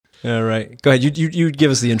All right. Go ahead. You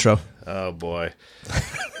give us the intro. Oh, boy.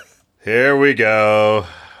 Here we go.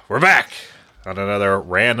 We're back on another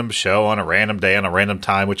random show on a random day on a random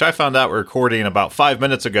time, which I found out we're recording about 5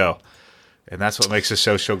 minutes ago. And that's what makes this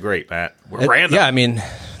show so great, Matt. We're random. Yeah, I mean,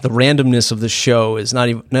 the randomness of the show is not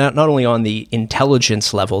only on the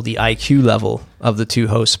intelligence level, the IQ level of the two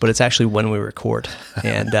hosts, but it's actually when we record.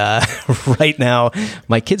 And right now,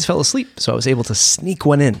 my kids fell asleep, so I was able to sneak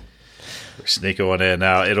one in. We're sneaking one in.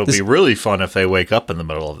 Now, it'll be really fun if they wake up in the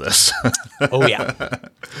middle of this. Oh, yeah.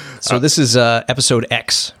 So this is episode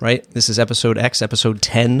X, right? This is episode X, episode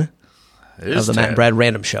 10 of the 10. Matt and Brad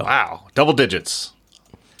Random Show. Wow. Double digits.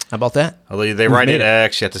 How about that? Although they write it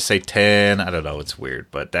X, you have to say 10. I don't know. It's weird.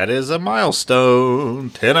 But that is a milestone.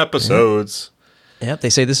 10 episodes. Yep. They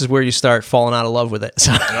say this is where you start falling out of love with it.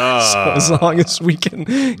 So, so as long as we can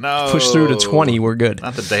push through to 20, we're good.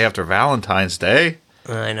 Not the day after Valentine's Day.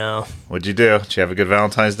 I know. What'd you do? Did you have a good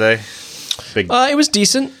Valentine's Day? It was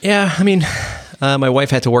decent. Yeah. I mean, my wife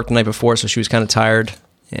had to work the night before, so she was kind of tired.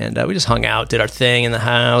 And we just hung out, did our thing in the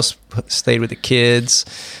house, stayed with the kids.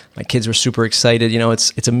 My kids were super excited. You know,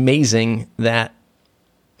 it's amazing that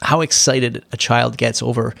how excited a child gets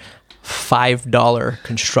over $5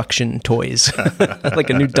 construction toys, like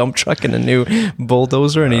a new dump truck and a new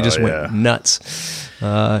bulldozer, and he just went nuts.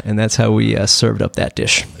 And that's how we served up that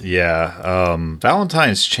dish. Yeah.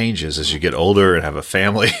 Valentine's changes as you get older and have a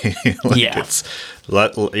family. It's,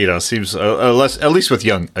 seems less, at least with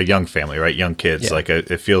a young family, right? Young kids. Yeah. Like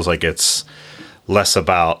it feels like it's less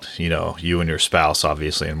about, you and your spouse,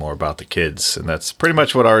 obviously, and more about the kids. And that's pretty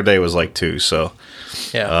much what our day was like, too. So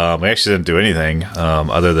we actually didn't do anything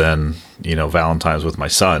other than, Valentine's with my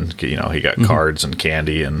son. He got cards and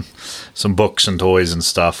candy and some books and toys and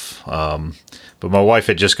stuff. But my wife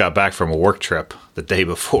had just got back from a work trip the day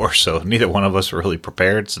before, so neither one of us were really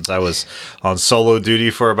prepared since I was on solo duty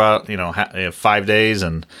for about 5 days,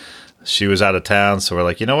 and she was out of town. So we're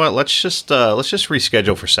like, you know what? Let's just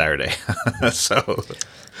reschedule for Saturday. So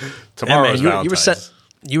tomorrow's Valentine's.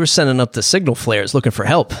 You were sending up the signal flares looking for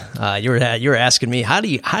help. You were asking me how do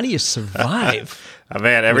you survive?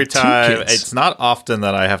 Man, every time it's not often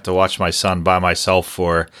that I have to watch my son by myself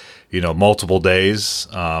for multiple days.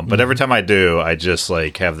 But every time I do, I just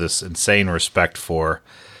have this insane respect for,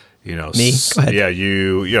 me. Go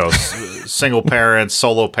ahead. Single parents,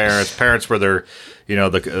 solo parents where they're,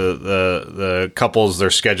 the couples,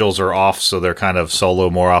 their schedules are off. So they're kind of solo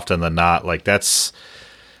more often than not.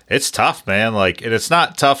 It's tough, man. And it's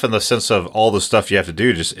not tough in the sense of all the stuff you have to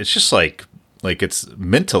do. It's just it's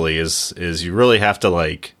mentally is you really have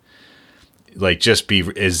to just be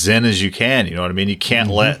as zen as you can, you know what I mean? You can't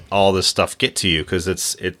let all this stuff get to you because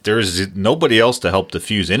there's nobody else to help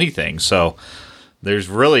diffuse anything. So there's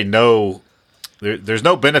really there's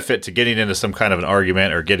no benefit to getting into some kind of an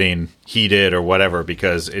argument or getting heated or whatever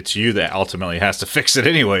because it's you that ultimately has to fix it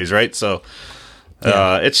anyways, right? So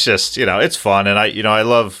it's just it's fun, and I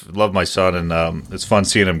love my son, and it's fun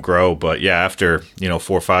seeing him grow. But after 4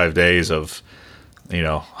 or 5 days of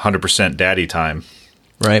 100% daddy time.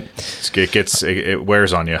 Right. It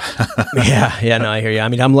wears on you. Yeah, no, I hear you. I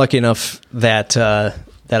mean, I'm lucky enough that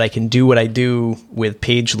I can do what I do with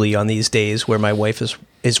Pagely on these days where my wife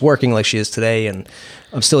is working like she is today, and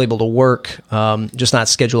I'm still able to work, just not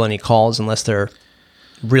schedule any calls unless they're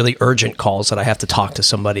really urgent calls that I have to talk to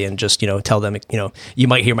somebody and just, tell them, you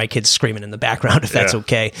might hear my kids screaming in the background if that's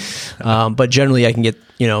okay. But generally I can get,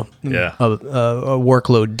 a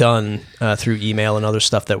workload done through email and other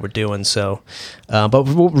stuff that we're doing. So, but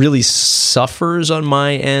what really suffers on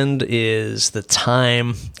my end is the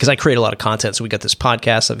time, because I create a lot of content. So we got this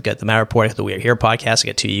podcast, I've got the Matt Report, I got the We Are Here podcast, I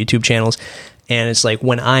got 2 YouTube channels. And it's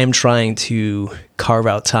when I'm trying to carve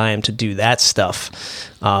out time to do that stuff,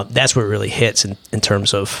 that's where it really hits in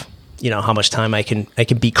terms of how much time I can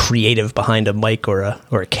be creative behind a mic or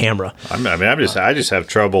a camera. I just have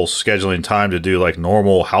trouble scheduling time to do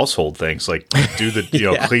normal household things, do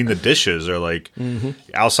the clean the dishes or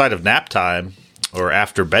outside of nap time or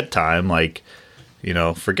after bedtime,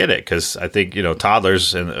 forget it, because I think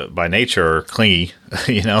toddlers by nature are clingy,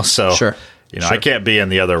 so sure. Sure. I can't be in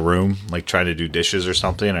the other room, trying to do dishes or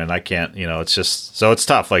something, and I can't, it's just, so it's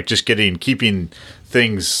tough, just keeping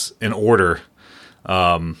things in order,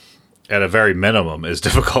 at a very minimum is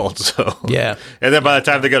difficult. So, yeah. And then by the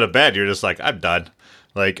time they go to bed, you're just I'm done.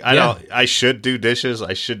 I should do dishes,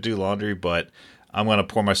 I should do laundry, but I'm going to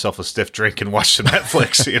pour myself a stiff drink and watch some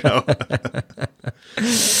Netflix,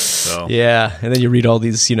 So. Yeah. And then you read all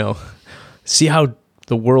these, see how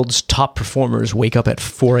the world's top performers wake up at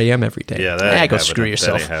 4 a.m. every day. Yeah, that go screw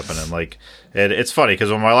yourself. That ain't happening. And it's funny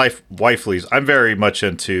because when my wife leaves, I'm very much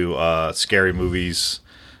into scary movies,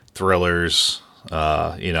 thrillers,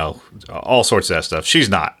 all sorts of that stuff. She's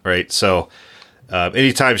not, right? So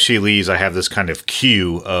anytime she leaves, I have this kind of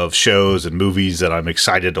queue of shows and movies that I'm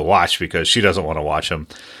excited to watch because she doesn't want to watch them.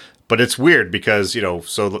 But it's weird because,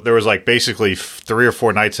 so there was like basically 3 or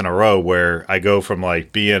 4 nights in a row where I go from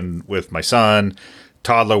like being with my son,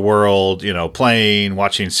 toddler world, playing,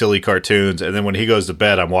 watching silly cartoons. And then when he goes to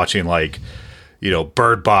bed, I'm watching like,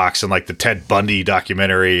 Bird Box and like the Ted Bundy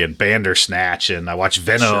documentary and Bandersnatch. And I watch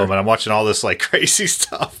Venom and I'm watching all this like crazy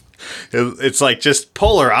stuff. It's like just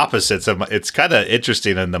polar opposites. It's kind of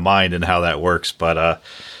interesting in the mind and how that works. But,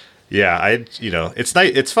 yeah, it's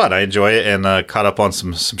nice. It's fun. I enjoy it, and caught up on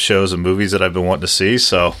some shows and movies that I've been wanting to see.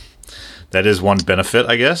 So that is one benefit,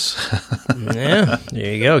 I guess. Yeah,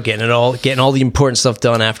 there you go. Getting all the important stuff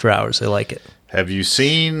done after hours. I like it. Have you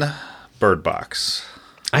seen Bird Box?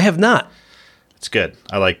 I have not. It's good.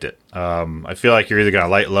 I liked it. I feel like you're either gonna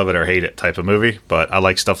love it or hate it type of movie, but I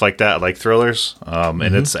like stuff like that. I like thrillers,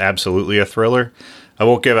 and it's absolutely a thriller. I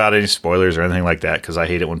won't give out any spoilers or anything like that because I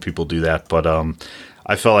hate it when people do that. But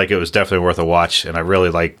I felt like it was definitely worth a watch, and I really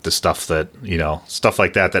like the stuff that stuff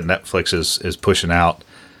like that Netflix is pushing out.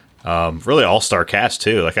 Really all-star cast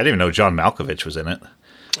too. Like I didn't even know John Malkovich was in it.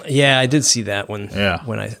 Yeah, I did see that one. Yeah,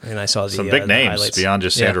 when I saw some big names highlights. beyond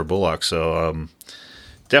just Sandra Bullock. So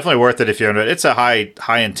definitely worth it if you're into it. It's a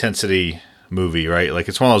high intensity movie, right? Like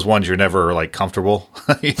it's one of those ones you're never like comfortable,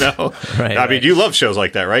 Right. I mean, you love shows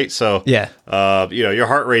like that, right? So yeah, your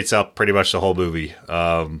heart rate's up pretty much the whole movie.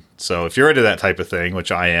 So if you're into that type of thing,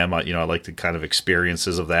 which I am, I like the kind of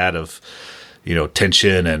experiences of that, of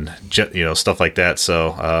tension and stuff like that.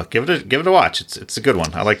 So give it a watch. It's a good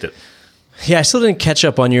one. I liked it. Yeah, I still didn't catch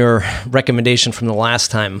up on your recommendation from the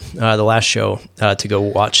last show, to go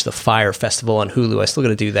watch the Fire Festival on Hulu. I still got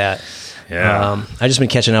to do that. Yeah. I've just been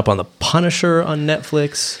catching up on The Punisher on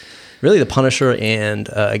Netflix. Really, The Punisher, and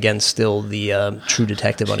again, still the True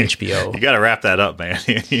Detective on HBO. You got to wrap that up, man.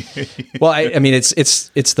 Well, I mean, it's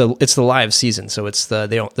the live season, so it's only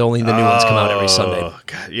the new ones come out every Sunday.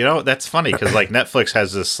 God. That's funny because like Netflix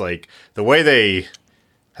has this like the way they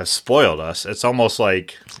have spoiled us. It's almost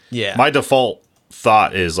like my default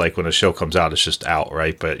thought is like when a show comes out, it's just out,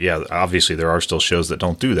 right? But yeah, obviously there are still shows that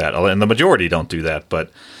don't do that, and the majority don't do that, but.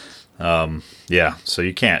 So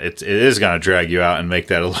you can't. It is going to drag you out and make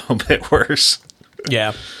that a little bit worse.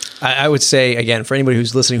 Yeah, I would say again for anybody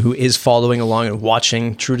who's listening who is following along and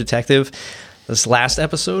watching True Detective, this last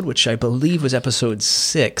episode, which I believe was episode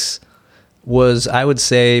 6, was I would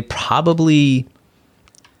say probably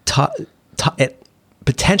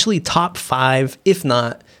potentially top 5, if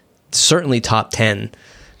not certainly top 10,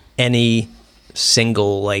 any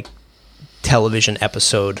single like television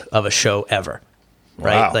episode of a show ever.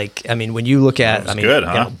 Right, wow. Like I mean, when you look at, good,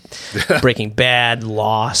 huh? Breaking Bad,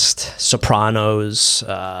 Lost, Sopranos,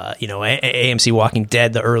 AMC Walking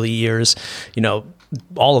Dead, the early years,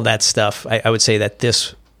 all of that stuff. I would say that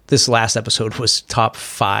this last episode was top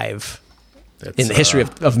 5 in the history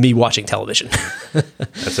of me watching television.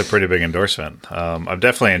 That's a pretty big endorsement. I'm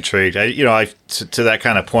definitely intrigued. To that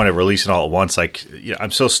kind of point of releasing all at once, like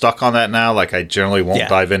I'm so stuck on that now. Like I generally won't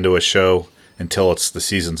dive into a show until the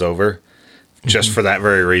season's over. Just for that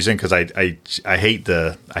very reason, because I hate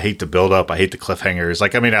the build up. I hate the cliffhangers.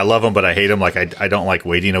 Like I mean, I love them, but I hate them. Like I don't like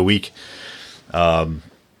waiting a week.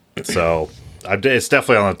 So it's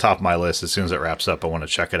definitely on the top of my list. As soon as it wraps up, I want to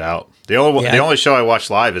check it out. The only show I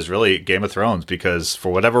watch live is really Game of Thrones because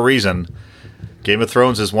for whatever reason, Game of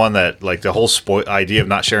Thrones is one that like the whole idea of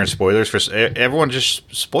not sharing spoilers for everyone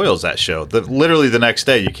just spoils that show. Literally the next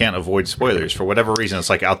day, you can't avoid spoilers for whatever reason.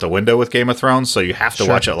 It's like out the window with Game of Thrones, so you have to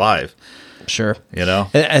watch it live. Sure. And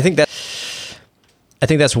I think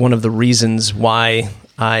that's one of the reasons why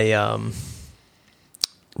I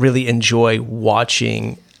really enjoy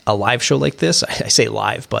watching a live show like this. I say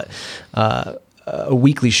live, but a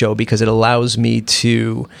weekly show because it allows me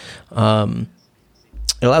to have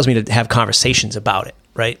conversations about it,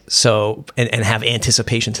 right? So and have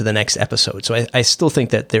anticipation to the next episode. So I still think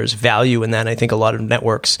that there's value in that. And I think a lot of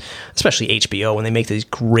networks, especially HBO, when they make these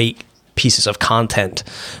great pieces of content,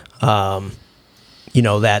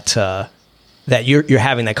 that you're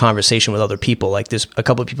having that conversation with other people. Like there's a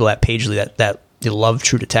couple of people at Pagely that love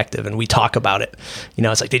True Detective, and we talk about it.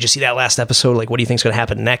 It's like, did you see that last episode? Like, what do you think's going to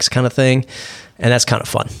happen next, kind of thing, and that's kind of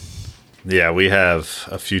fun. Yeah, we have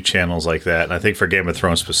a few channels like that, and I think for Game of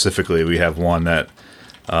Thrones specifically, we have one that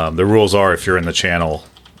the rules are if you're in the channel,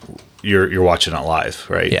 you're watching it live,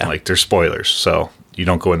 right? Yeah. Like there's spoilers, so you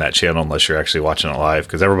don't go in that channel unless you're actually watching it live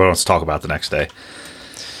because everybody wants to talk about it the next day.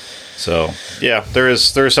 So yeah, there is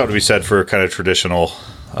something to be said for kind of traditional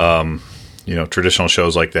traditional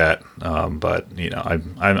shows like that. But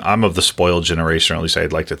I'm of the spoiled generation, or at least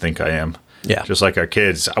I'd like to think I am. Yeah. Just like our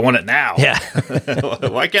kids, I want it now. Yeah.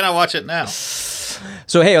 Why can't I watch it now?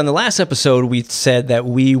 So, hey, on the last episode, we said that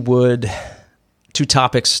we would 2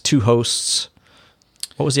 topics, 2 hosts.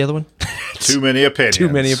 What was the other one? Too many opinions. Too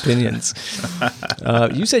many opinions.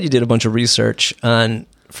 You said you did a bunch of research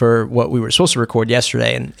for what we were supposed to record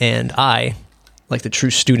yesterday, and I, like the true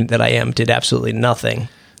student that I am, did absolutely nothing.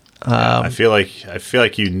 I feel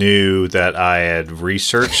like you knew that I had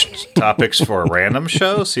researched topics for a random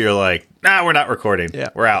show, so you're like, "Nah, we're not recording. Yeah.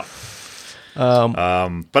 We're out."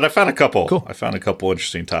 But I found a couple. Cool. I found a couple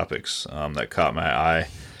interesting topics that caught my eye.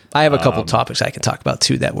 I have a couple topics I can talk about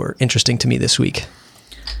too that were interesting to me this week.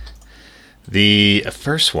 The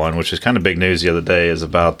first one, which is kind of big news the other day, is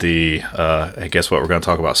about the. I guess what we're going to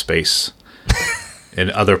talk about space. And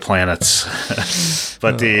other planets.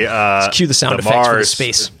 But let's cue the sound effects for the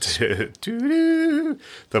space.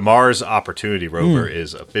 The Mars Opportunity Rover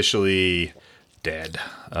is officially dead,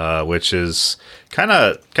 which is kind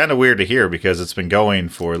of weird to hear because it's been going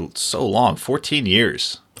for so long, 14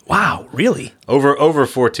 years. Wow, really? Over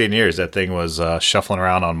 14 years, that thing was shuffling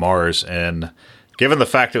around on Mars, and given the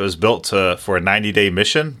fact it was built for a 90-day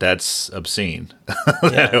mission, that's obscene.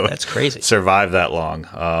 Yeah, that's crazy. Survive that long,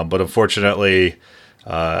 but unfortunately.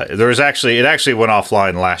 It actually went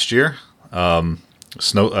offline last year. A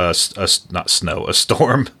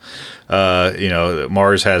storm.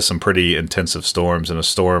 Mars has some pretty intensive storms, and a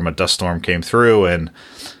dust storm came through and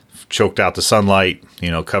choked out the sunlight,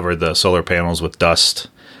 covered the solar panels with dust.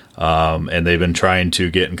 And they've been trying to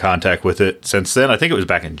get in contact with it since then. I think it was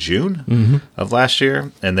back in June of last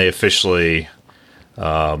year, and they officially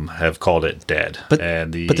have called it dead. But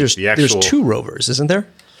there's 2 rovers, isn't there?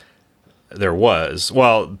 There was.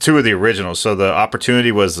 Well, 2 of the originals. So the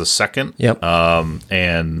Opportunity was the second. Yep.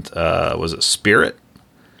 And was it Spirit?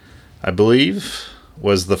 I believe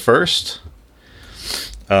was the first.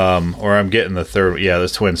 Or I'm getting the third. Yeah, the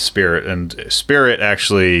twin Spirit. And Spirit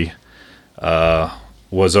actually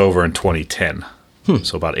was over in 2010.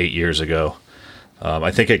 So about 8 years ago.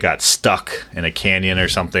 I think it got stuck in a canyon or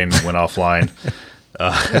something, went offline.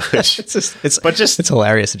 It's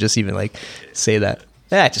hilarious to just even say that.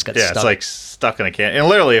 Yeah, it just got stuck. It's like stuck in a can. And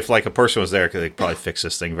literally, if a person was there, they could probably fix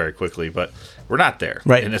this thing very quickly. But we're not there.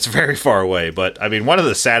 Right. And it's very far away. But, one of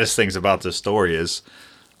the saddest things about this story is,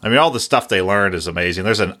 all the stuff they learned is amazing.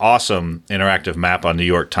 There's an awesome interactive map on New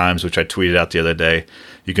York Times, which I tweeted out the other day.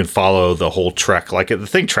 You can follow the whole trek. The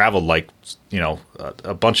thing traveled a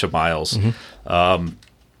bunch of miles.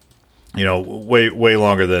 Way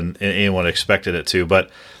longer than anyone expected it to.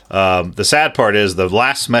 But the sad part is the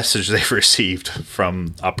last message they received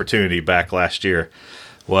from Opportunity back last year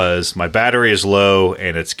was, "My battery is low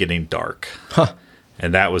and it's getting dark." Huh.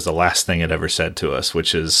 And that was the last thing it ever said to us,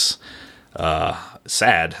 which is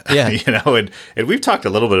sad. Yeah. And we've talked a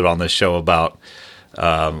little bit on this show about,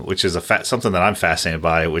 which is something that I'm fascinated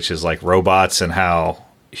by, which is robots and how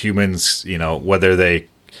humans, whether they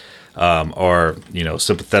are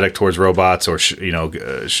sympathetic towards robots or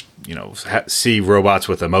see robots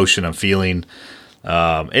with emotion and feeling,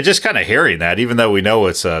 and just kind of hearing that, even though we know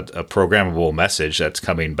it's a programmable message that's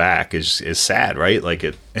coming back, is sad, right?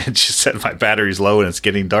 It just said, "My battery's low and it's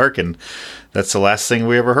getting dark," and that's the last thing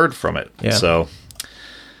we ever heard from it. Yeah. So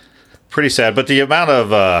pretty sad. But the amount of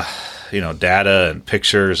data and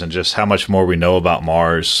pictures and just how much more we know about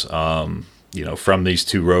Mars, from these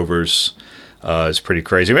 2 rovers. Is pretty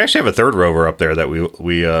crazy. We actually have a 3rd rover up there that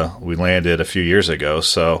we landed a few years ago.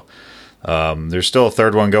 So there's still a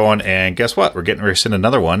 3rd one going. And guess what? We're getting ready to send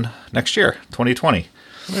another one next year, 2020.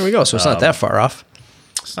 There we go. So it's not that far off.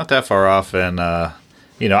 It's not that far off. And,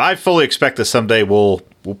 I fully expect that someday we'll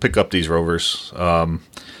pick up these rovers. And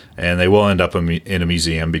they will end up in a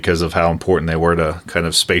museum because of how important they were to kind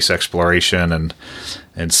of space exploration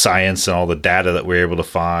and science and all the data that we were able to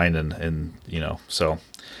find. And so...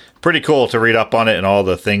 pretty cool to read up on it and all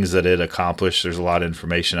the things that it accomplished. There's a lot of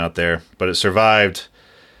information out there. But it survived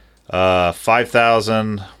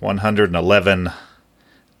 5,111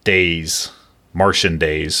 days, Martian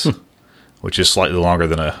days, which is slightly longer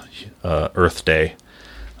than a Earth day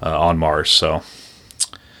on Mars. So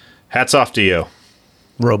hats off to you.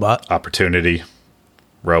 Robot. Opportunity.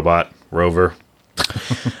 Robot. Rover.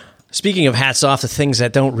 Speaking of hats off to things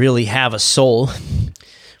that don't really have a soul...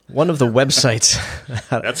 One of the websites...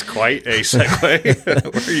 That's quite a segue.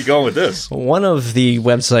 Where are you going with this? One of the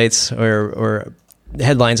websites or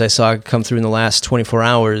headlines I saw come through in the last 24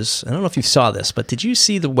 hours, I don't know if you saw this, but did you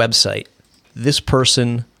see the website,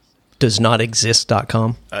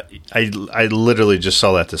 thispersondoesnotexist.com? I literally just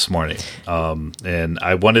saw that this morning, and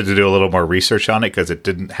I wanted to do a little more research on it because it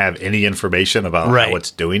didn't have any information about how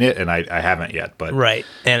it's doing it, and I haven't yet. But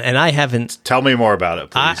and I haven't. Tell me more about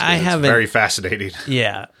it, please. I haven't. It's very fascinating.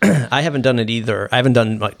 Yeah, I haven't done it either. I haven't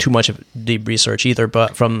done too much of deep research either.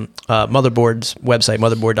 But from Motherboard's website,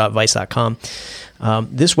 motherboard.vice.com.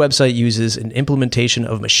 This website uses an implementation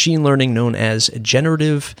of machine learning known as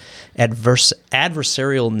generative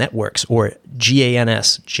adversarial networks, or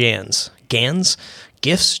GANs,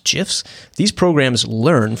 GIFs. These programs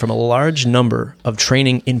learn from a large number of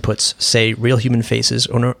training inputs, say real human faces,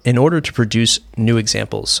 in order to produce new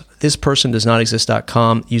examples.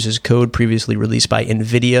 Thispersondoesnotexist.com uses code previously released by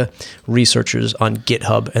NVIDIA researchers on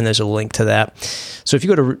GitHub, and there's a link to that. So if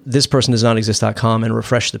you go to thispersondoesnotexist.com and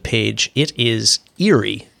refresh the page, it is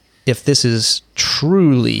eerie if this is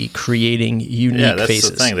truly creating unique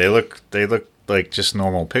faces. The thing. They look like just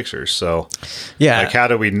normal pictures. So yeah, like how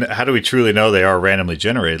do we truly know they are randomly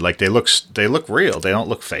generated? Like they look real. They don't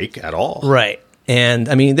look fake at all. Right. And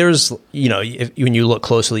I mean, there's, when you look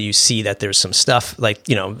closely, you see that there's some stuff like,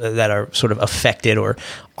 that are sort of affected or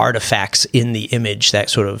artifacts in the image that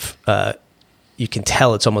sort of, you can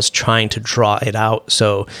tell it's almost trying to draw it out.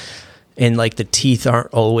 So, and like the teeth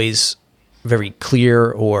aren't always very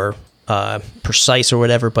clear or precise or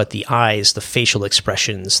whatever, but the eyes, the facial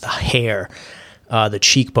expressions, the hair, the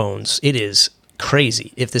cheekbones, it is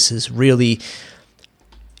crazy. If this is really,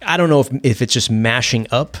 I don't know if it's just mashing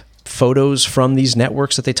up photos from these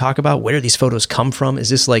networks that they talk about. Where do these photos come from? Is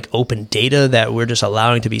this like open data that we're just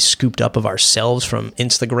allowing to be scooped up of ourselves from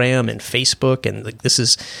Instagram and Facebook? And like this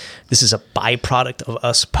is a byproduct of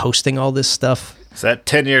us posting all this stuff. It's that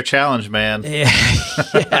 10-year challenge, man. Yeah,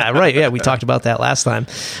 right. Yeah, we talked about that last time,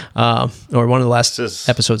 or one of the last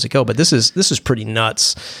episodes ago. But this is pretty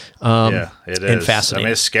nuts. It is. And fascinating. I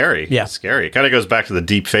mean, it's scary. Yeah, it's scary. It kind of goes back to the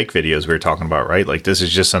deep fake videos we were talking about, right? Like this is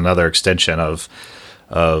just another extension of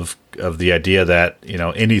the idea that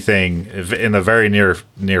anything in the very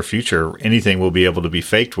near future, anything will be able to be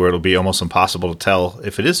faked, where it'll be almost impossible to tell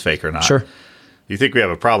if it is fake or not. Sure. You think we have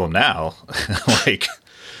a problem now, like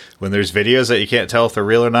when there's videos that you can't tell if they're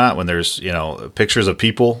real or not, when there's pictures of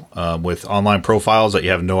people with online profiles that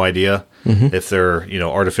you have no idea if they're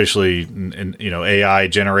artificially AI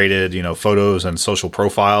generated photos and social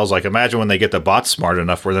profiles. Like imagine when they get the bots smart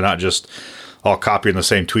enough where they're not just all copying the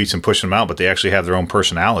same tweets and pushing them out, but they actually have their own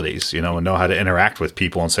personalities, and know how to interact with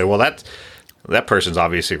people and say, well, that person's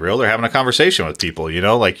obviously real. They're having a conversation with people,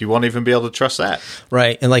 like you won't even be able to trust that.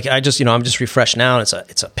 Right. And like, I'm just refreshed now, and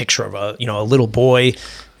it's a picture of a little boy.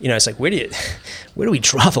 It's like, where do we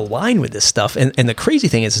draw the line with this stuff? And the crazy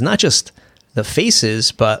thing is, it's not just the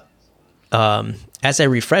faces, but as I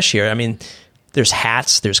refresh here, I mean, there's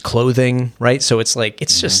hats, there's clothing, right? So it's like,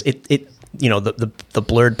 it's just, the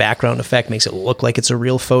blurred background effect makes it look like it's a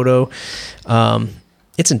real photo.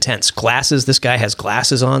 It's intense. Glasses, this guy has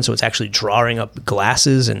glasses on, so it's actually drawing up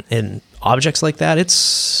glasses and objects like that.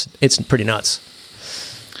 It's pretty nuts.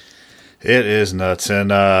 It is nuts. And,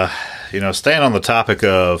 staying on the topic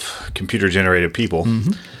of computer-generated people,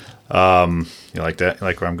 you like that? You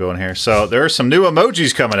like where I'm going here? So there are some new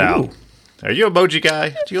emojis coming out. Are you an emoji guy?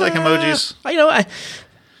 Do you like emojis?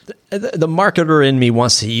 The marketer in me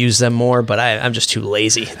wants to use them more, but I'm just too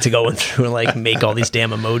lazy to go in through and like make all these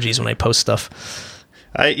damn emojis when I post stuff.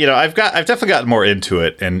 I've definitely gotten more into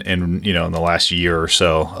it in the last year or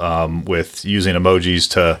so, with using emojis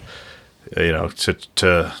to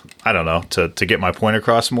get my point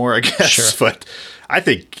across more, I guess. Sure. But I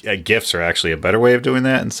think GIFs are actually a better way of doing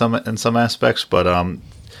that in some aspects. But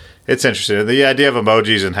it's interesting, the idea of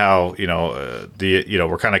emojis and how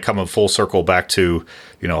we're kind of coming full circle back to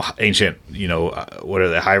ancient what are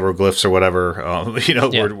the hieroglyphs or whatever.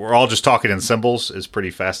 We're all just talking in symbols is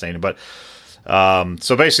pretty fascinating. But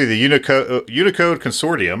so basically, the Unicode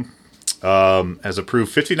Consortium has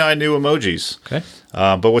approved 59 new emojis. Okay.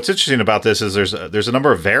 But what's interesting about this is there's a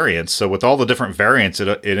number of variants. So with all the different variants,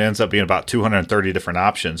 it ends up being about 230 different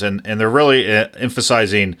options, and they're really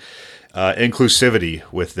emphasizing inclusivity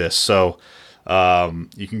with this. So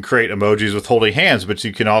you can create emojis with holding hands, but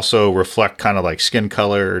you can also reflect kind of like skin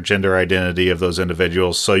color or gender identity of those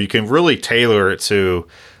individuals. So you can really tailor it to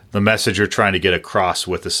the message you're trying to get across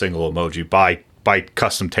with a single emoji by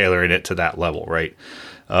custom tailoring it to that level, right?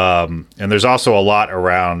 And there's also a lot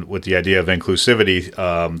around with the idea of inclusivity,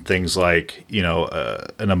 things like,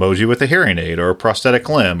 an emoji with a hearing aid or a prosthetic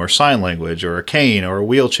limb or sign language or a cane or a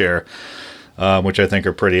wheelchair, which I think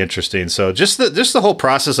are pretty interesting. So just the whole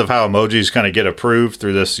process of how emojis kind of get approved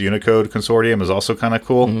through this Unicode consortium is also kind of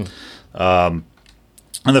cool. Mm-hmm.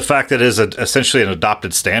 And the fact that it is essentially an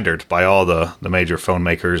adopted standard by all the major phone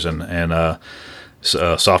makers and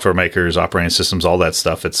software makers, operating systems, all that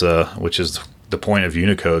stuff. It's which is the point of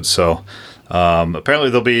Unicode. So apparently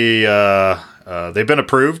they've been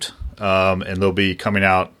approved, and they'll be coming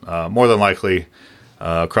out more than likely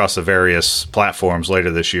across the various platforms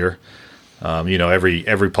later this year.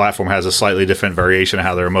 Every platform has a slightly different variation of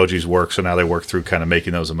how their emojis work. So now they work through kind of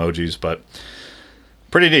making those emojis, but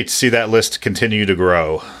pretty neat to see that list continue to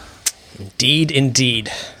grow.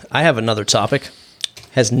 Indeed. I have another topic.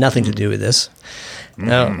 Has nothing to do with this.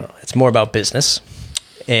 No, it's more about business.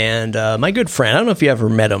 And my good friend, I don't know if you ever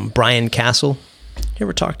met him, Brian Castle. You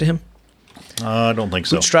ever talk to him? I don't think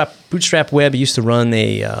so. Bootstrap Web used to run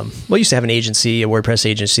used to have an agency, a WordPress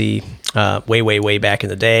agency, way back in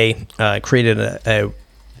the day. Created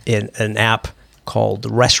an app called the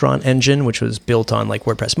Restaurant Engine, which was built on like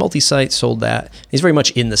WordPress multi-site, sold that. He's very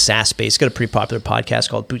much in the SaaS space. He's got a pretty popular podcast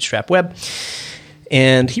called Bootstrap Web.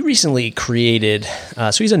 And he recently created,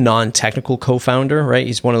 so he's a non-technical co-founder, right?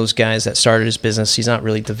 He's one of those guys that started his business. He's not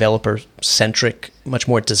really developer-centric, much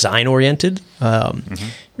more design-oriented.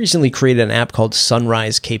 Recently created an app called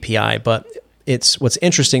Sunrise KPI, but what's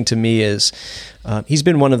interesting to me is he's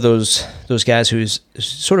been one of those guys who's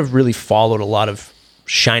sort of really followed a lot of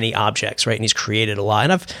shiny objects, right? And he's created a lot.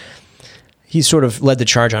 And he's sort of led the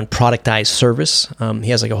charge on productized service.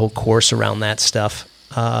 He has like a whole course around that stuff.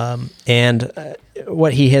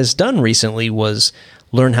 What he has done recently was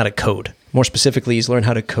learn how to code. More specifically, he's learned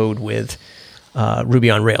how to code with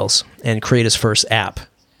Ruby on Rails and create his first app.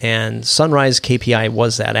 And Sunrise KPI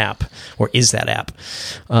was that app, or is that app.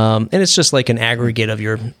 And it's just like an aggregate of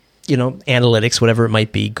your, analytics, whatever it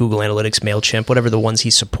might be, Google Analytics, MailChimp, whatever the ones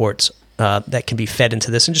he supports that can be fed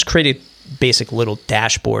into this, and just create a basic little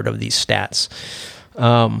dashboard of these stats.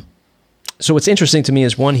 So what's interesting to me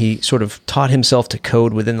is, one, he sort of taught himself to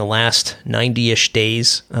code within the last 90-ish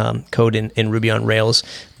days, code in Ruby on Rails,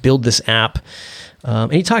 build this app.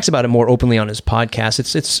 And he talks about it more openly on his podcast.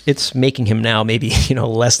 It's making him now maybe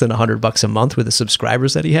less than $100 a month with the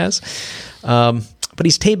subscribers that he has. But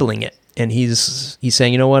he's tabling it, and he's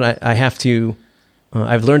saying, you know what, I have to.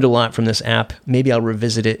 I've learned a lot from this app. Maybe I'll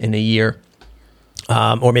revisit it in a year.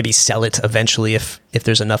 Or maybe sell it eventually if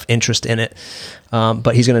there's enough interest in it.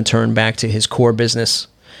 But he's going to turn back to his core business,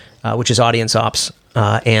 which is audience ops,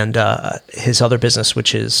 and his other business,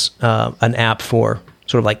 which is an app for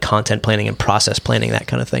sort of like content planning and process planning, that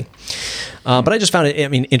kind of thing. But I just found it,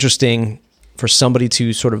 interesting for somebody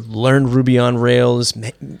to sort of learn Ruby on Rails.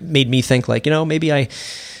 Made me think like, maybe I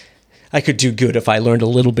could do good if I learned a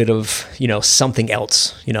little bit of, something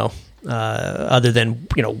else, other than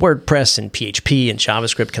WordPress and PHP and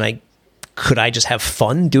JavaScript. Could I just have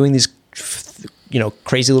fun doing these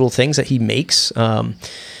crazy little things that he makes? And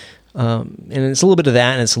it's a little bit of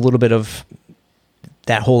that, and it's a little bit of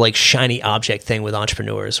that whole like shiny object thing with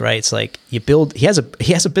entrepreneurs, right? It's like he has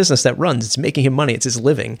a business that runs, it's making him money, it's his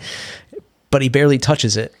living, but he barely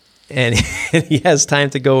touches it. And he has time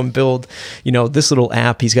to go and build, this little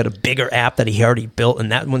app. He's got a bigger app that he already built,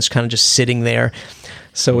 and that one's kind of just sitting there.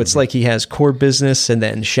 So it's like he has core business and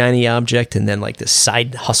then shiny object and then like this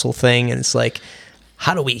side hustle thing. And it's like,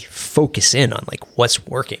 how do we focus in on like what's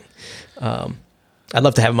working? I'd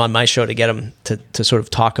love to have him on my show to get him to sort of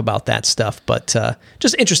talk about that stuff. But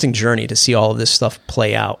just interesting journey to see all of this stuff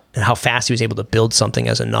play out and how fast he was able to build something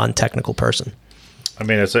as a non-technical person. I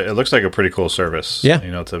mean, it looks like a pretty cool service. Yeah.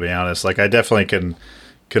 To be honest, like I definitely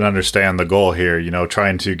can understand the goal here.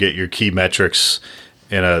 Trying to get your key metrics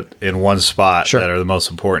in one spot that are the most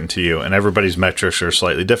important to you, and everybody's metrics are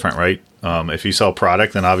slightly different, right? If you sell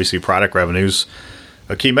product, then obviously product revenue's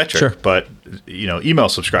a key metric. Sure. But email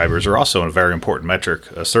subscribers are also a very important metric,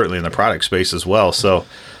 certainly in the product space as well. So,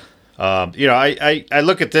 I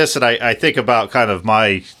look at this and I think about kind of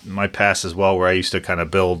my past as well, where I used to kind of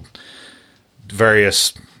build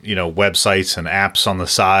various websites and apps on the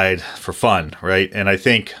side for fun, right? And I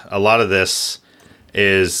think a lot of this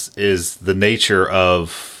is the nature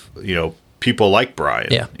of people like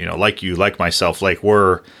Brian, like you, like myself. Like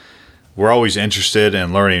we're always interested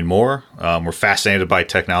in learning more. We're fascinated by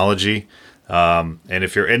technology, and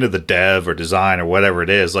if you're into the dev or design or whatever it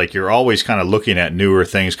is, like you're always kind of looking at newer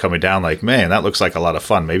things coming down. Like, man, that looks like a lot of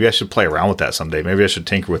fun. Maybe I should play around with that someday. Maybe I should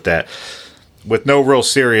tinker with that, with no real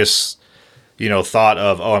serious thought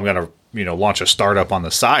of, I'm going to launch a startup on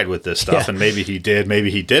the side with this stuff. And maybe he did,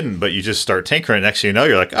 maybe he didn't, but you just start tinkering. Next thing you know,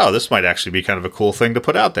 you're like, this might actually be kind of a cool thing to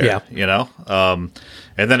put out there,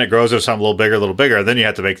 and then it grows to something a little bigger. And then you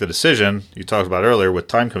have to make the decision you talked about earlier with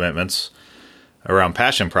time commitments around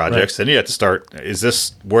passion projects. Right. Then you have to start, is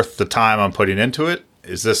this worth the time I'm putting into it?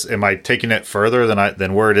 am I taking it further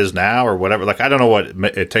than where it is now or whatever? Like, I don't know what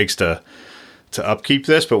it takes to upkeep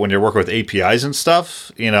this, but when you're working with APIs and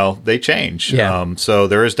stuff, they change. Yeah. So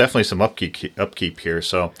there is definitely some upkeep here.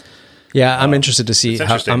 So yeah, I'm interested to see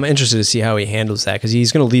how he handles that, because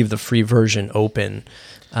he's going to leave the free version open.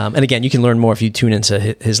 And again, you can learn more if you tune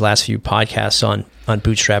into his last few podcasts on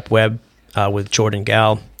Bootstrap Web with Jordan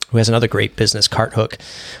Gal, who has another great business, Cart Hook.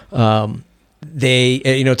 They,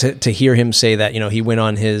 to hear him say that, he went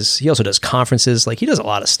on he also does conferences, like he does a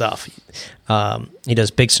lot of stuff. He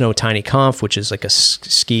does Big Snow Tiny Conf, which is like a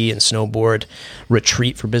ski and snowboard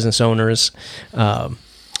retreat for business owners. And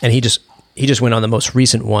he just went on the most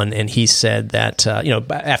recent one, and he said that,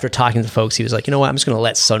 after talking to folks, he was like, you know what, I'm just going to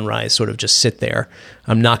let Sunrise sort of just sit there.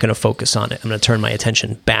 I'm not going to focus on it. I'm going to turn my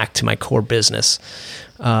attention back to my core business.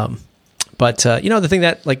 But the thing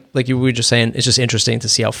that, like you were just saying, it's just interesting to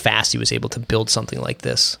see how fast he was able to build something like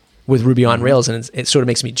this with Ruby on Rails. And it sort of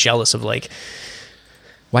makes me jealous of, like,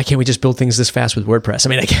 why can't we just build things this fast with WordPress? I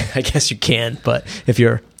mean, I guess you can, but if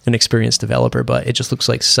you're an experienced developer, but it just looks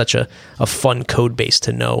like such a fun code base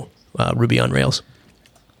to know Ruby on Rails.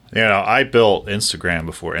 I built Instagram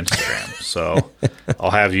before Instagram, so I'll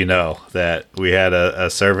have you know that we had a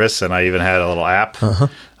service, and I even had a little app.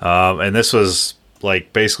 And this was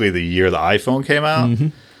like basically the year the iPhone came out. Mm-hmm.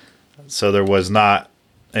 So there was not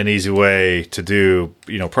an easy way to do,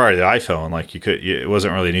 prior to the iPhone, like it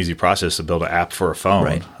wasn't really an easy process to build an app for a phone.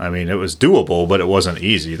 Right. I mean, it was doable, but it wasn't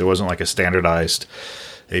easy. There wasn't like a standardized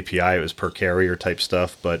API. It was per carrier type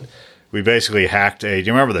stuff, but we basically hacked do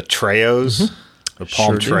you remember the Treos? Mm-hmm. The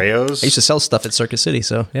Palm Treos? I used to sell stuff at Circuit City,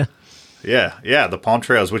 so yeah. Yeah, the Palm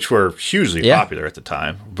Treos, which were hugely popular at the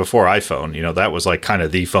time, before iPhone. That was like kind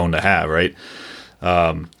of the phone to have, right?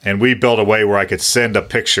 And we built a way where I could send a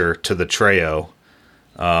picture to the Treo,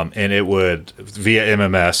 and it would, via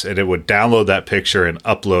MMS, and it would download that picture and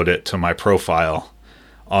upload it to my profile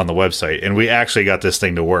on the website. And we actually got this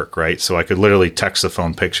thing to work, right? So I could literally text the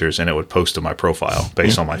phone pictures, and it would post to my profile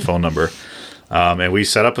based on my phone number. And we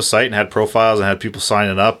set up a site and had profiles and had people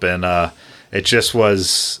signing up, and it just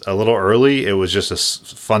was a little early. It was just a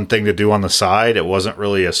fun thing to do on the side. It wasn't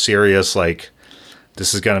really a serious, like,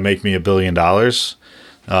 this is going to make me $1 billion,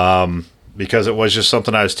 because it was just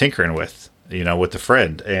something I was tinkering with, with a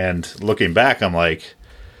friend. And looking back, I'm like,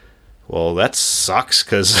 well, that sucks,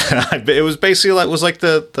 because it was basically like, it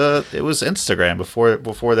was Instagram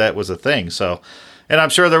before that was a thing. So, and I'm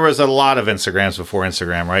sure there was a lot of Instagrams before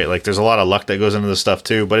Instagram, right? Like, there's a lot of luck that goes into this stuff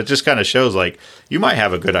too, but it just kind of shows, like, you might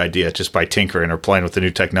have a good idea just by tinkering or playing with the new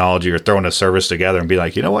technology or throwing a service together and be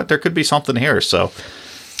like, you know what, there could be something here. So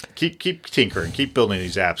keep tinkering, keep building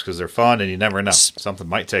these apps, because they're fun, and you never know, something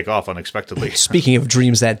might take off unexpectedly. Speaking of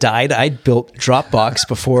dreams that died, I built Dropbox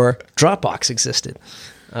before Dropbox existed.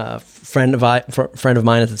 Friend of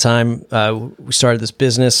mine at the time, we started this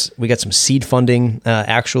business. We got some seed funding,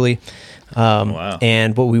 actually. Wow.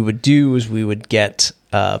 And what we would do is we would get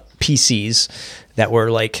PCs that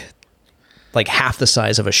were like half the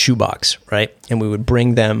size of a shoebox, right? And we would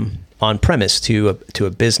bring them on premise to a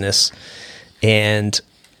business. And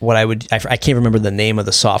what I can't remember the name of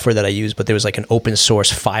the software that I used, but there was like an open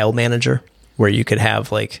source file manager where you could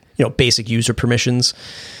have, like, basic user permissions,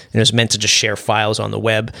 and it was meant to just share files on the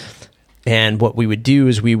web. And what we would do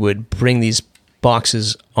is we would bring these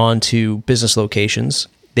boxes onto business locations.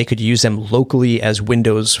 They could use them locally as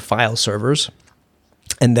Windows file servers.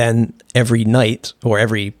 And then every night or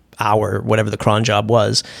every hour, whatever the cron job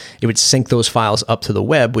was, it would sync those files up to the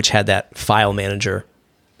web, which had that file manager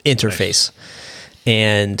interface. Nice.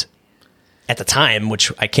 And at the time,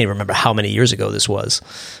 which I can't remember how many years ago this was,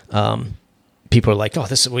 people were like, oh,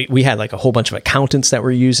 we had like a whole bunch of accountants that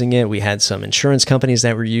were using it. We had some insurance companies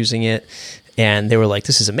that were using it. And they were like,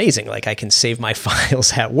 this is amazing. Like, I can save my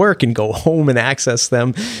files at work and go home and access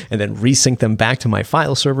them and then resync them back to my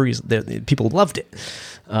file server. People loved it.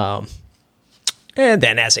 And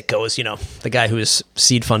then as it goes, the guy who was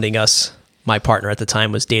seed funding us, my partner at the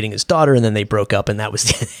time, was dating his daughter, and then they broke up, and that was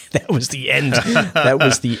the end. That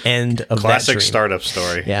was the end of classic that dream. Startup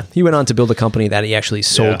story. Yeah, he went on to build a company that he actually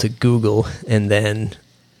sold to Google, and then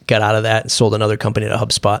got out of that and sold another company to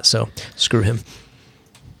HubSpot. So screw him.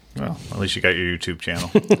 Well, at least you got your YouTube channel.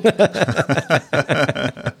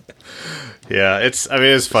 Yeah,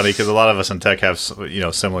 it's funny because a lot of us in tech have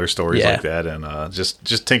similar stories like that, and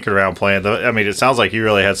just tinkering around playing. It sounds like you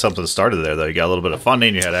really had something started there, though. You got a little bit of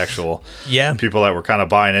funding, you had actual people that were kind of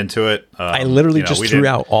buying into it. I literally just threw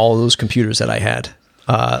out all those computers that I had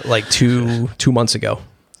like two months ago.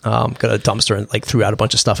 Got a dumpster and threw out a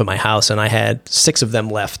bunch of stuff in my house, and I had 6 of them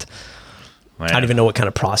left. Man. I don't even know what kind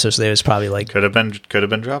of process there was. Probably could have been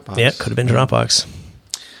Dropbox. Yeah, could have been Dropbox.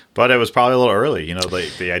 But it was probably a little early,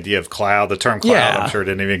 the idea of cloud, the term cloud, I'm sure it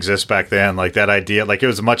didn't even exist back then. Like that idea, like it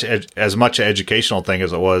was as much an educational thing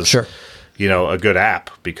as it was, a good app,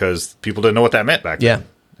 because people didn't know what that meant back then.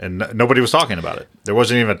 And nobody was talking about it. There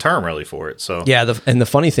wasn't even a term really for it. So and the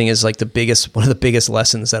funny thing is, like one of the biggest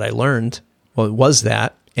lessons that I learned, was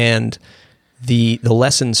that, and the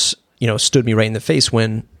lessons, stood me right in the face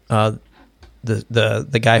when the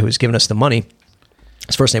guy who was giving us the money,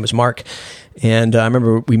 his first name was Mark. And I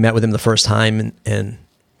remember we met with him the first time, and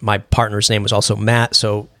my partner's name was also Matt.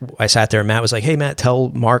 So I sat there and Matt was like, "Hey, Matt, tell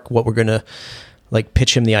Mark what we're going to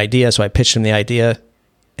pitch him the idea." So I pitched him the idea,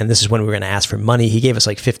 and this is when we were going to ask for money. He gave us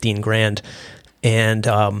like 15 grand. And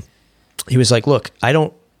he was like, "Look, I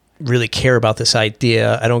don't really care about this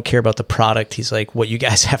idea. I don't care about the product." He's like, "What you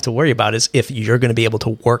guys have to worry about is if you're going to be able to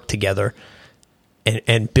work together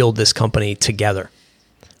and build this company together."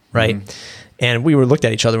 Right. Mm-hmm. And we looked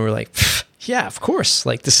at each other and we were like, yeah, of course.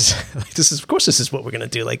 This is what we're going to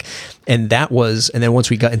do. And then once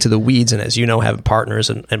we got into the weeds, and as you know, having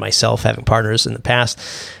partners and myself having partners in the past,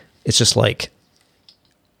 it's just like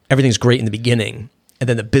everything's great in the beginning, and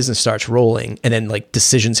then the business starts rolling, and then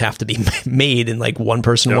decisions have to be made, and one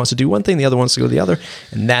person wants to do one thing, the other wants to go the other.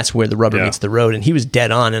 And that's where the rubber meets the road. And he was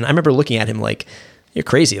dead on. And I remember looking at him like, "You're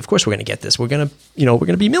crazy. Of course we're going to get this. We're going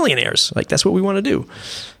to be millionaires. That's what we want to do."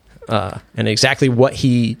 And exactly what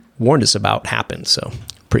he warned us about happened. So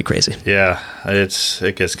pretty crazy. Yeah,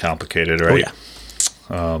 it gets complicated, right?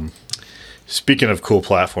 Oh, yeah. Speaking of cool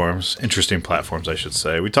platforms, interesting platforms, I should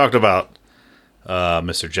say. We talked about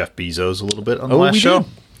Mr. Jeff Bezos a little bit on the last show.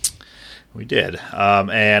 We did.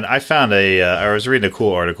 And I found I was reading a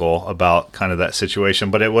cool article about kind of that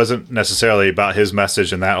situation, but it wasn't necessarily about his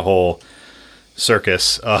message and that whole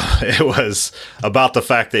circus. It was about the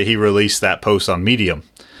fact that he released that post on Medium.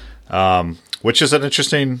 Which is an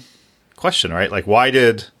interesting question, right? Why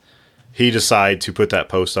did he decide to put that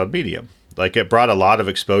post on Medium? It brought a lot of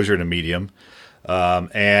exposure to Medium.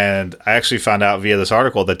 And I actually found out via this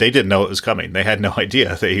article that they didn't know it was coming. They had no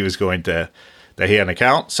idea that he was that he had an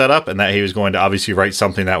account set up, and that he was going to obviously write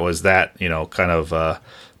something that was that, kind of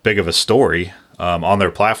big of a story on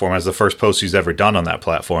their platform, as the first post he's ever done on that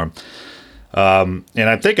platform. And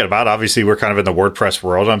I'm thinking about, obviously we're kind of in the WordPress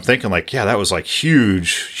world. I'm thinking that was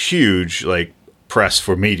huge, press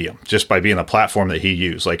for Medium just by being the platform that he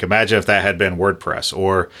used. Imagine if that had been WordPress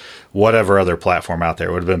or whatever other platform out there.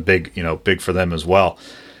 It would have been big for them as well.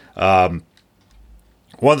 One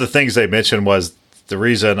of the things they mentioned was the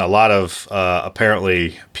reason a lot of,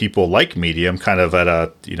 apparently people like Medium, kind of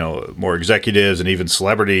at more executives and even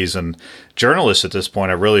celebrities and journalists at this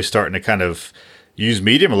point are really starting to kind of use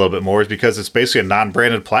Medium a little bit more, is because it's basically a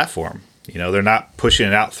non-branded platform. They're not pushing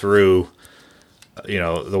it out through,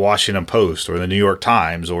 the Washington Post or the New York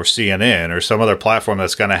Times or CNN or some other platform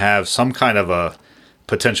that's going to have some kind of a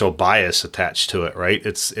potential bias attached to it, right?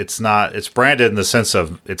 It's branded in the sense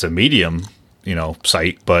of it's a Medium,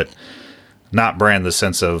 site, but not branded in the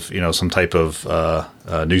sense of, some type of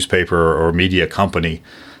newspaper or media company,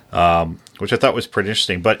 which I thought was pretty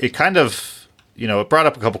interesting. But it kind of, it brought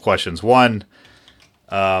up a couple questions. One,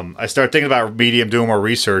 I started thinking about Medium, doing more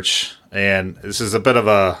research, and this is a bit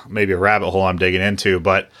of maybe a rabbit hole I'm digging into,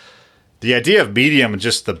 but the idea of Medium and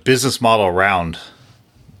just the business model around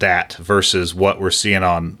that versus what we're seeing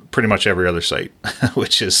on pretty much every other site,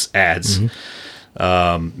 which is ads.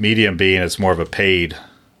 Mm-hmm. Medium being it's more of a paid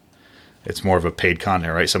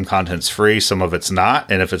content, right? Some content's free, some of it's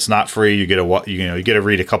not, and if it's not free, you get to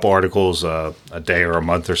read a couple articles a day or a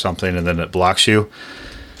month or something, and then it blocks you.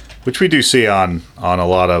 Which we do see on a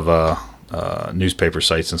lot of newspaper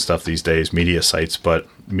sites and stuff these days, media sites. But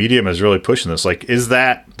Medium is really pushing this. Is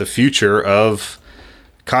that the future of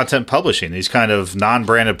content publishing? These kind of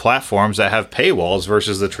non-branded platforms that have paywalls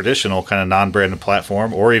versus the traditional kind of non-branded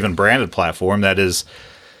platform or even branded platform that is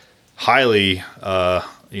highly,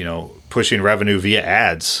 pushing revenue via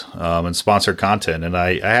ads and sponsored content. And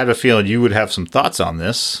I had a feeling you would have some thoughts on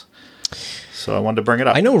this. So I wanted to bring it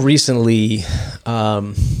up. I know recently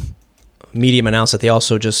Medium announced that they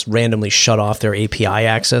also just randomly shut off their API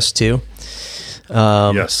access too.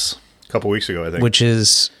 Yes, a couple weeks ago, I think. Which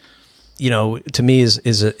is, to me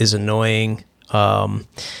is annoying.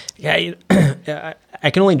 I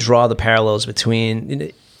can only draw the parallels between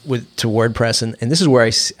to WordPress, and this is where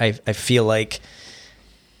I feel like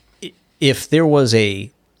if there was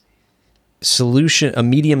a solution, a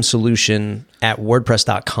Medium solution at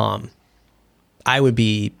WordPress.com, I would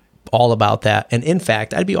be all about that. And in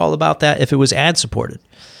fact, I'd be all about that if it was ad supported.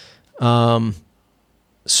 So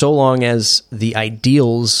long as the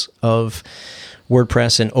ideals of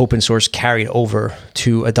WordPress and open source carried over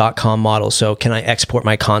to a .com model. So can I export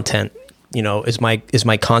my content? Is my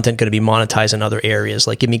content going to be monetized in other areas?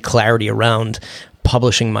 Like, give me clarity around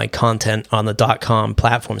publishing my content on the .com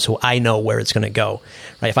platform, so I know where it's going to go.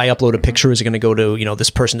 Right? If I upload a picture, is it going to go to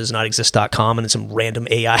this person does not exist.com, and then some random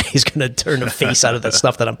AI is going to turn a face out of the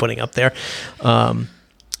stuff that I'm putting up there? And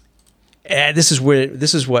this is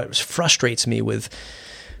what frustrates me with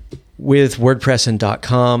WordPress and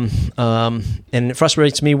 .com, and it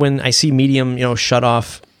frustrates me when I see Medium, shut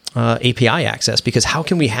off API access, because how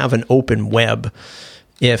can we have an open web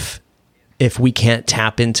if we can't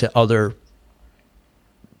tap into other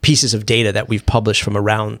pieces of data that we've published from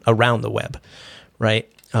around the web, right?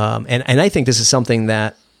 And I think this is something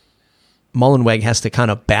that Mullenweg has to kind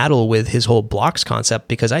of battle with his whole blocks concept,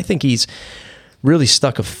 because I think he's really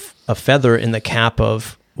stuck a feather in the cap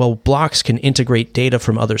of, well, blocks can integrate data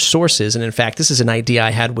from other sources. And in fact, this is an idea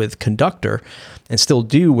I had with Conductor and still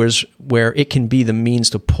do, where it can be the means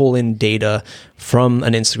to pull in data from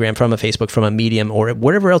an Instagram, from a Facebook, from a Medium, or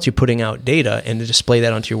whatever else you're putting out data, and to display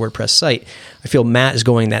that onto your WordPress site. I feel Matt is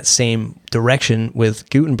going that same direction with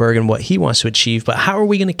Gutenberg and what he wants to achieve. But how are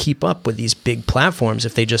we going to keep up with these big platforms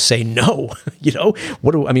if they just say no?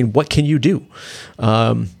 What can you do?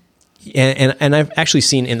 And I've actually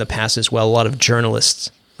seen in the past as well, a lot of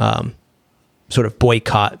journalists sort of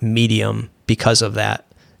boycott Medium because of that,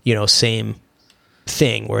 same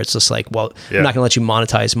thing, where it's just like, well, I'm not going to let you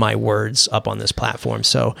monetize my words up on this platform.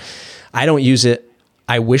 So I don't use it.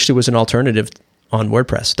 I wish there was an alternative on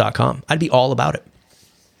WordPress.com. I'd be all about it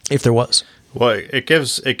if there was. Well, it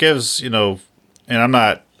gives, and I'm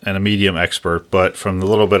not a Medium expert, but from the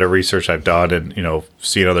little bit of research I've done and,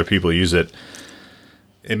 seeing other people use it,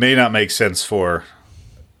 it may not make sense for,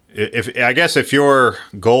 if your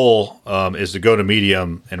goal is to go to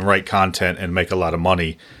Medium and write content and make a lot of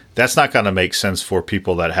money, that's not going to make sense for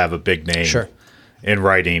people that have a big name in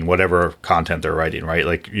writing whatever content they're writing, right?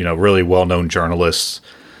 Like, really well-known journalists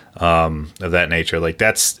of that nature. Like,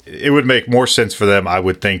 it would make more sense for them, I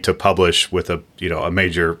would think, to publish with a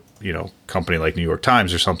major, company like New York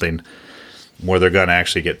Times or something, where they're going to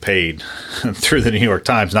actually get paid through the New York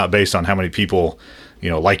Times, not based on how many people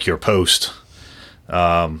like your post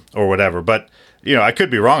or whatever. But, I could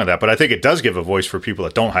be wrong on that, but I think it does give a voice for people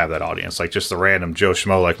that don't have that audience, like just the random Joe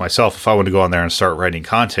Schmo like myself. If I wanted to go on there and start writing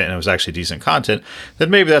content and it was actually decent content, then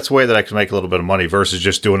maybe that's a way that I can make a little bit of money versus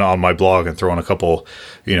just doing it on my blog and throwing a couple,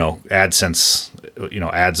 AdSense,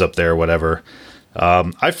 ads up there or whatever.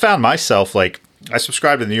 I found myself, like, I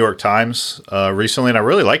subscribed to the New York Times recently, and I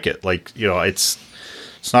really like it. Like, it's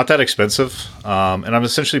not that expensive, and I'm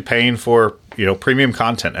essentially paying for premium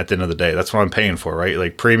content at the end of the day. That's what I'm paying for, right?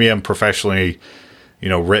 Like premium, professionally,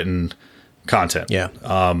 written content. Yeah.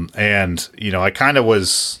 And I kind of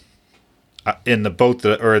was in the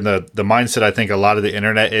mindset I think a lot of the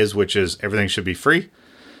internet is, which is everything should be free,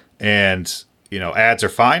 and ads are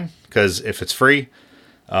fine because if it's free,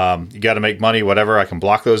 you got to make money. Whatever, I can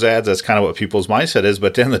block those ads. That's kind of what people's mindset is. But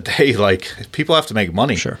at the end of the day, like, people have to make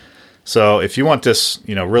money. Sure. So if you want this,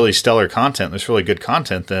 really stellar content, this really good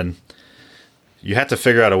content, then you have to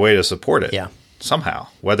figure out a way to support it somehow,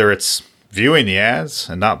 whether it's viewing the ads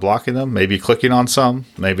and not blocking them, maybe clicking on some,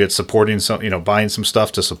 maybe it's supporting some, buying some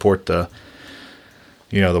stuff to support the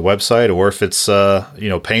website, or if it's,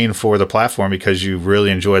 paying for the platform because you really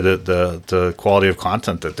enjoy the quality of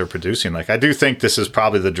content that they're producing. Like, I do think this is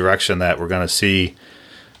probably the direction that we're going to see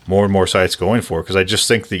more and more sites going for, because I just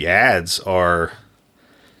think the ads are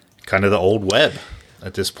kind of the old web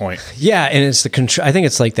at this point. Yeah, and it's I think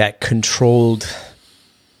it's like that controlled.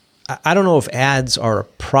 I don't know if ads are a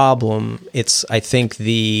problem. It's, I think,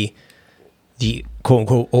 the quote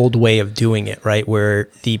unquote old way of doing it, right? Where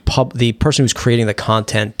the person who's creating the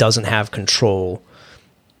content doesn't have control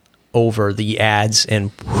over the ads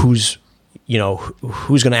and who's going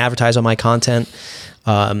to advertise on my content.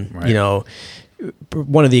 Right.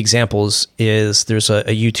 One of the examples is there's a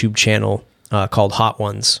YouTube channel called Hot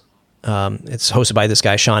Ones. It's hosted by this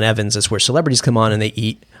guy, Sean Evans. It's where celebrities come on and they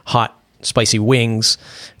eat hot, spicy wings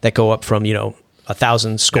that go up from,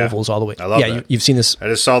 1,000 Scovilles all the way. I love that. You've seen this. I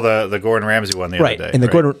just saw the Gordon Ramsay one the other day. And the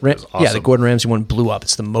awesome. The Gordon Ramsay one blew up.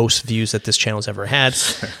 It's the most views that this channel's ever had.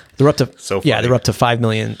 They're up to they're up to 5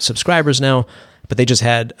 million subscribers now. But they just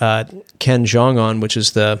had Ken Jeong on, which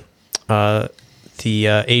is the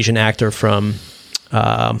Asian actor from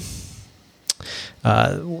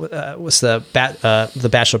what's the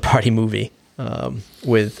Bachelor Party movie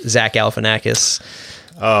with Zach Galifianakis?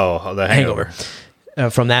 Oh, The Hangover.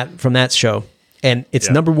 From that show, and it's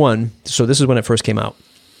number one. So this is when it first came out.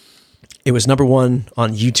 It was number one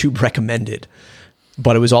on YouTube recommended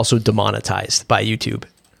but it was also demonetized by YouTube,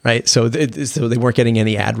 right? So they weren't getting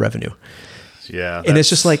any ad revenue. Yeah. And it's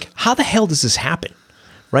just like, how the hell does this happen?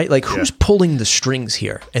 Right? Like, who's pulling the strings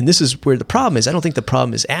here? And this is where the problem is. I don't think the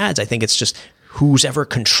problem is ads. I think it's just who's ever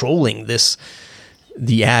controlling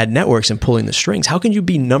the ad networks and pulling the strings. How can you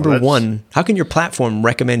be number one? How can your platform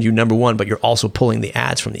recommend you number one, but you're also pulling the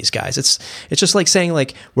ads from these guys? It's just like saying,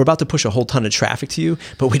 like, we're about to push a whole ton of traffic to you,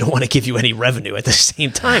 but we don't want to give you any revenue at the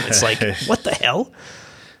same time. It's like, what the hell?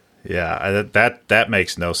 Yeah, that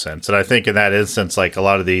makes no sense. And I think in that instance, like a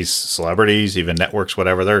lot of these celebrities, even networks,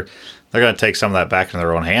 whatever, they're going to take some of that back in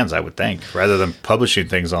their own hands, I would think, rather than publishing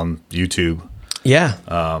things on YouTube. Yeah.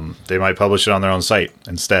 They might publish it on their own site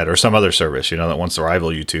instead, or some other service, that wants to rival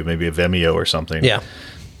YouTube, maybe a Vimeo or something. Yeah.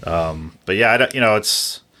 But yeah,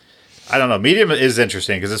 I don't know. Medium is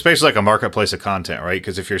interesting because it's basically like a marketplace of content, right?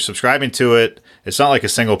 Because if you're subscribing to it, it's not like a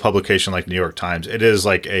single publication like New York Times. It is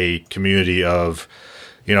like a community of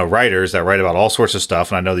writers that write about all sorts of stuff.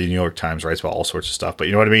 And I know the New York Times writes about all sorts of stuff, but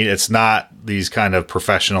you know what I mean? It's not these kind of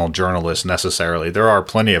professional journalists necessarily. There are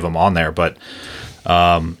plenty of them on there, but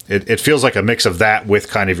it feels like a mix of that with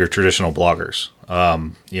kind of your traditional bloggers,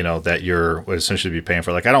 that would essentially be paying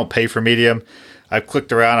for. Like, I don't pay for Medium. I've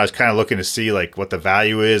clicked around. I was kind of looking to see like what the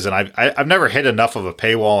value is. And I've never hit enough of a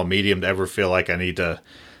paywall on Medium to ever feel like I need to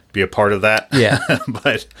be a part of that. Yeah.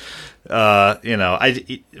 But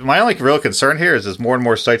my only real concern here is as more and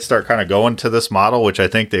more sites start kind of going to this model, which I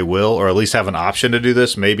think they will, or at least have an option to do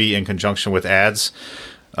this, maybe in conjunction with ads,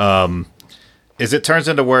 is it turns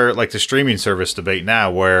into where like the streaming service debate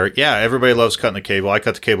now, where, everybody loves cutting the cable. I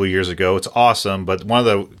cut the cable years ago. It's awesome. But one of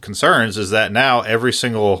the concerns is that now every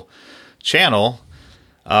single channel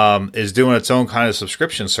is doing its own kind of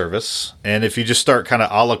subscription service. And if you just start kind of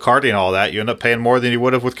a la carting all that, you end up paying more than you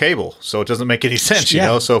would have with cable. So it doesn't make any sense, you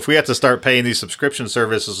know? So if we have to start paying these subscription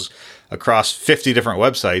services across 50 different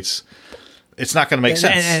websites, it's not going to make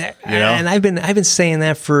sense. And I've been saying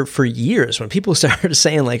that for years. When people started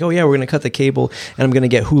saying like, oh yeah, we're going to cut the cable and I'm going to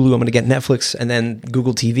get Hulu, I'm going to get Netflix and then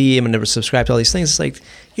Google TV, I'm going to subscribe to all these things. It's like,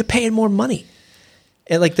 you're paying more money.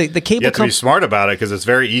 And like the cable, you have to be smart about it because it's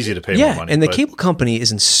very easy to pay more money. And the cable company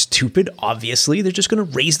isn't stupid. Obviously, they're just going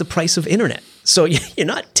to raise the price of internet. So you're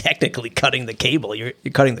not technically cutting the cable; you're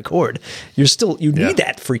cutting the cord. You need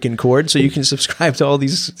that freaking cord so you can subscribe to all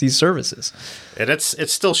these services. And it's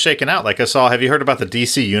still shaking out. Like I saw, have you heard about the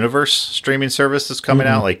DC Universe streaming service that's coming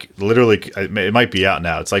out? Like literally, it might be out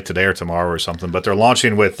now. It's like today or tomorrow or something. But they're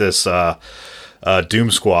launching with this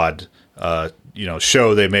Doom Squad.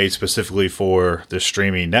 Show they made specifically for the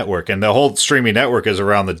streaming network, and the whole streaming network is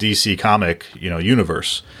around the DC comic,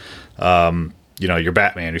 universe. Your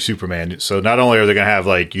Batman, your Superman. So not only are they going to have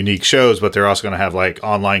like unique shows, but they're also going to have like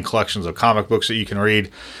online collections of comic books that you can read.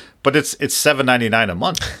 But it's $7.99 a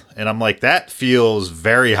month, and I'm like, that feels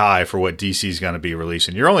very high for what DC is going to be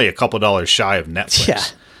releasing. You're only a couple dollars shy of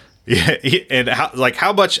Netflix. Yeah, and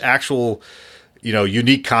how much actual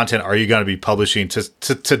unique content are you going to be publishing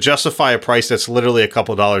to justify a price that's literally a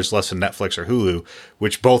couple dollars less than Netflix or Hulu,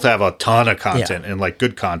 which both have a ton of content and like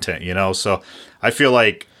good content, So I feel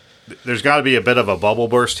like there's got to be a bit of a bubble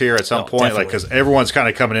burst here at some point, definitely. like because everyone's kind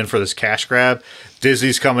of coming in for this cash grab.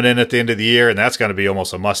 Disney's coming in at the end of the year, and that's going to be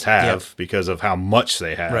almost a must-have because of how much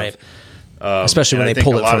they have. Right. Especially when they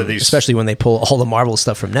pull it from, especially when they pull all the Marvel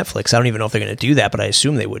stuff from Netflix. I don't even know if they're going to do that, but I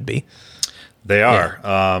assume they would be. They are.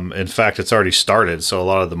 Yeah. In fact, it's already started. So a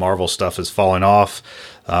lot of the Marvel stuff is falling off.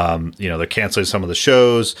 They're canceling some of the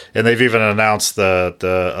shows, and they've even announced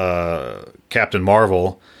the Captain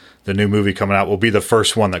Marvel, the new movie coming out, will be the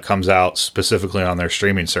first one that comes out specifically on their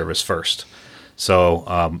streaming service first. So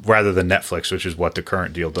rather than Netflix, which is what the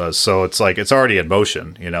current deal does. So it's like it's already in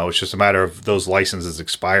motion. It's just a matter of those licenses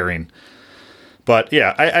expiring. But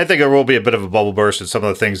yeah, I think there will be a bit of a bubble burst, and some of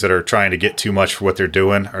the things that are trying to get too much for what they're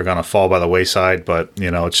doing are going to fall by the wayside. But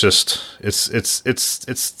it's just it's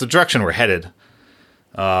the direction we're headed.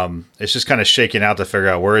 It's just kind of shaking out to figure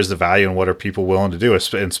out where is the value and what are people willing to do,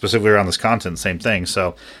 and specifically around this content, same thing.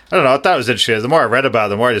 So I don't know. I thought it was interesting. The more I read about it,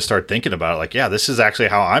 the more I just started thinking about it. Like, yeah, this is actually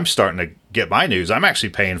how I'm starting to get my news. I'm actually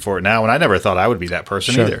paying for it now, and I never thought I would be that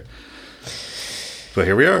person either. But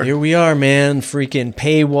here we are. Here we are, man. Freaking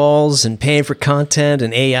paywalls and paying for content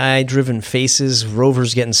and AI-driven faces.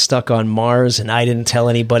 Rovers getting stuck on Mars, and I didn't tell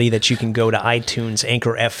anybody that you can go to iTunes,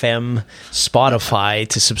 Anchor FM, Spotify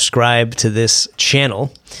to subscribe to this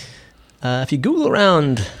channel. If you Google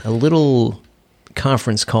around a little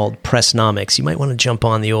conference called Pressnomics, you might want to jump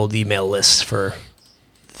on the old email list for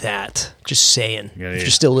that. Just saying. If you're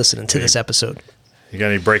still listening to this episode. You got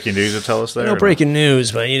any breaking news to tell us there? No breaking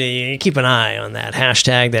news, but you keep an eye on that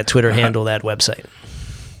hashtag, that Twitter handle, that website.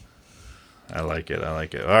 I like it. All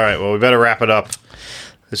right. Well, we better wrap it up.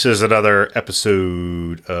 This is another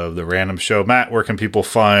episode of The Random Show. Matt, where can people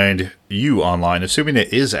find you online? Assuming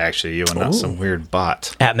it is actually you and not some weird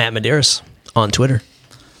bot. At Matt Medeiros on Twitter.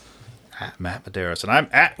 At Matt Medeiros. And I'm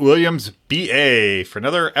at Williams BA for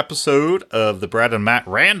another episode of the Brad and Matt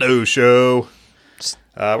Rando Show.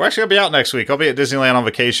 We're actually going to be out next week. I'll be at Disneyland on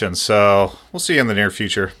vacation, so we'll see you in the near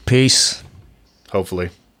future. Peace.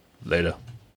 Hopefully. Later.